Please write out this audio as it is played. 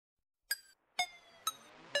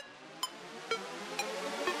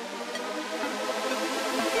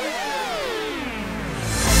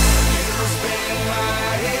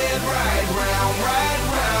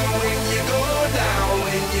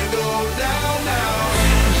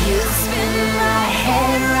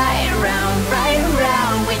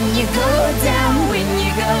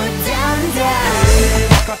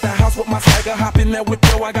my swagger, hop in that whip,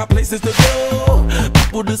 yo, I got places to go.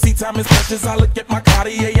 People to see, time is precious. I look at my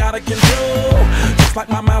Cartier out of control. Just like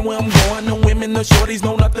my mind where I'm going, the women, the shorties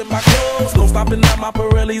know nothing but clothes. No stopping at my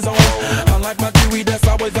Pirelli's on. Unlike my jewelry, that's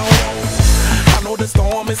always on. I know the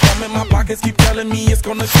storm is coming, my pockets keep telling me it's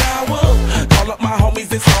gonna shower. Call up my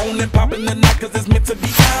homies, it's on and popping the night, cause it's meant to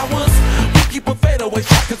be ours. We keep a fadeaway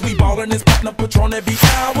shot, cause we ballin' this platinum Patron every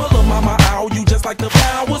hour. Lil' mama, ow, you just like the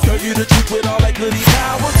flowers. Girl, you the truth with all that goody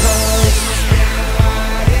power, cause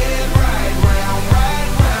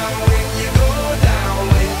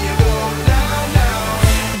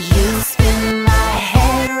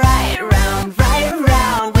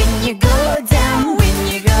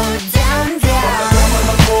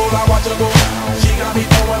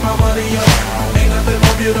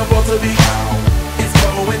beautiful to be. It's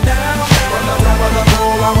going down. From the top of the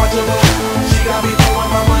pole, I watch her go. She got me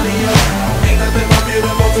throwing my money up. Ain't nothing more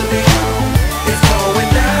beautiful to be. It's going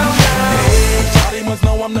down. Hey, Charlie must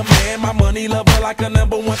know I'm the man. My money lover like a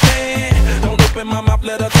 #1 fan. Don't open my mouth,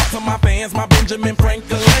 let her talk to my fans. My Benjamin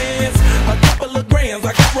Franklin's. A couple of grands,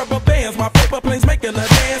 I got rubber bands. My paper planes making a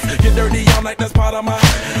dance. Get dirty all night, that's part of my.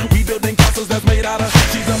 We building castles that's made out of.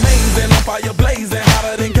 She's amazing, I'm fire blazing,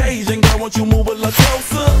 hotter than Cajun. Girl, won't you move a little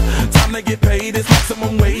closer? Time to get paid, it's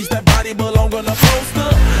maximum wage. That body belong on a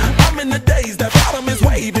poster. I'm in the days, that bottom is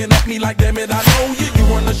waving at me like, damn it, I know you. You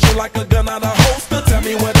run the show like a gun out of holster. Tell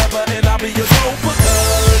me whatever and I'll be your gopher.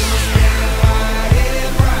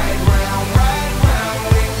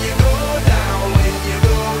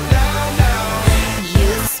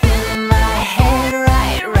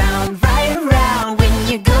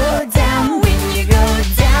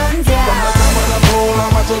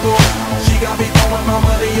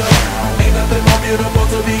 Beautiful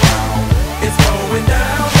to be. It's going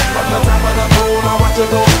down. From the top of the pole, I watch her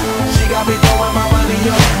go. She got me throwing my money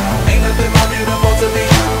up. Ain't nothing more beautiful to me.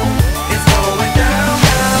 It's going down.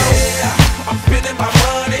 Yeah, I'm spending my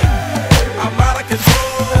money. I'm out of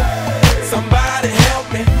control. Somebody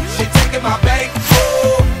help me. She taking my bank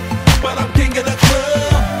full, but I'm king of the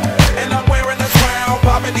club, and I'm wearing a crown.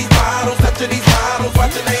 Popping these bottles, touching these bottles,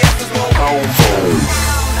 watching they asses go home.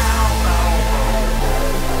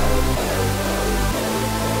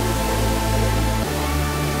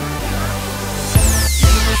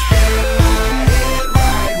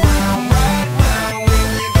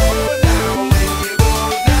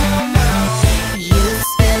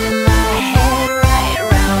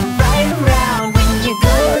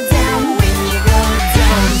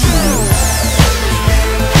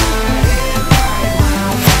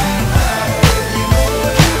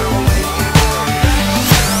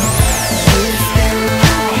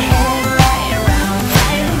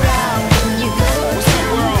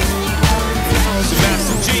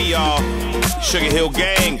 Sugar Hill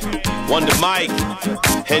Gang, Wonder Mike,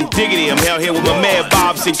 and Diggity. I'm out here with my man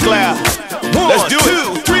Bob Sinclair. Let's do it.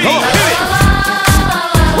 2, 3, hit it.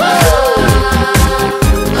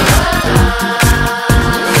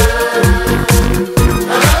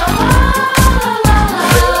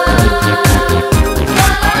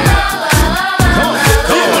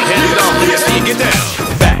 Come on, hand it on. Let's see you get down.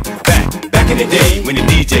 Back in the day when the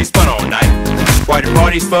DJ spun all night. Why the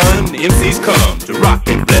party's fun, the MCs come to rock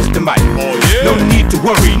and bless the mic. Oh, yeah. No need to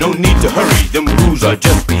worry, no need to hurry. Them rules are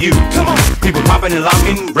just for you. Come on. People popping and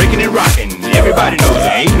locking, breaking and rocking. Everybody knows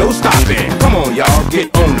there ain't no stopping. Come on, y'all,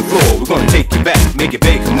 get on the floor. We're gonna take you back, make it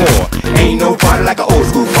big more. Ain't no party like an old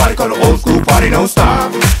school party, cause an old school party don't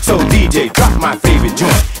stop. So DJ, drop my favorite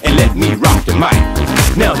joint and let me rock the mic.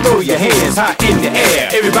 Now throw your hands high in the air.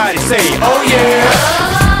 Everybody say, oh yeah.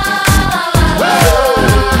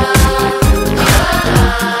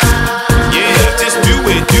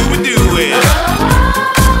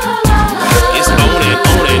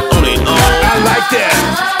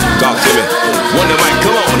 Talk to me. Wonder Mike,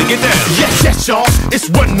 come on and get down. Yes, y'all. It's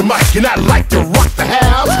Wonder Mike, and I like to rock the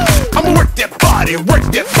house. I'ma work that body,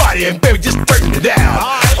 and baby, just turn it down.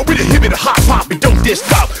 I'm with the hip and the hop hop, and don't just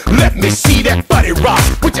stop. Let me see that body rock.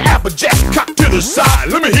 Put your applejack cock to the side.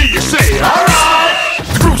 Let me hear you say, alright.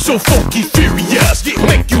 The groove's so funky, furious,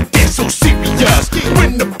 make you dance so serious.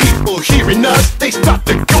 When the people hearing us, they start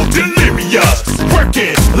to go delirious. Work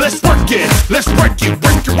it, let's work it, let's work it,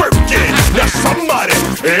 work it, work it. Now somebody,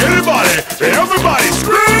 anybody, everybody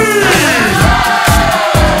scream!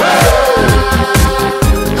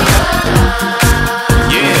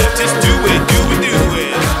 Yeah, just do it, do it, do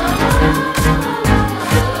it.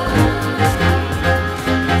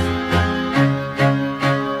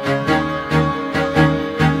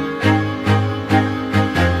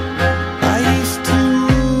 I used to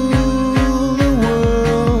rule the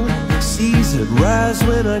world, seas would rise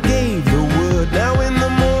when I gave the word. Now in the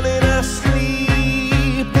morning I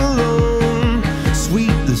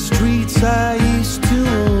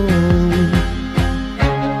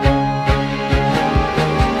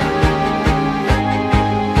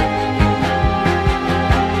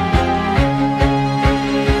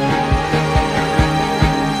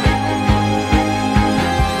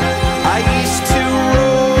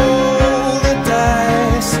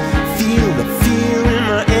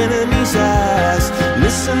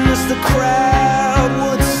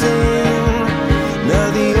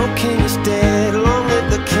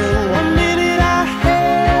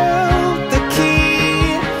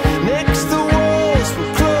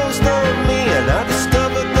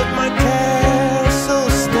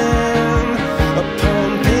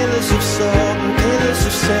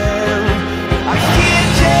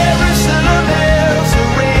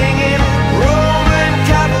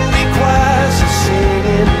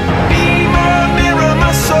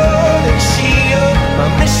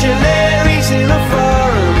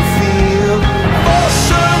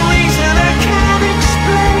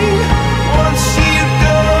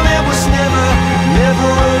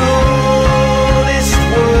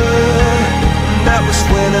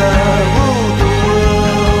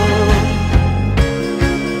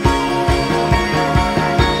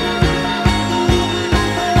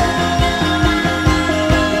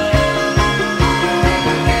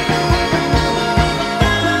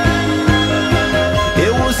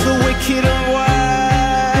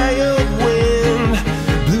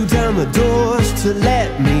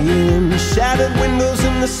in shattered windows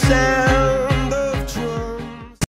and the sound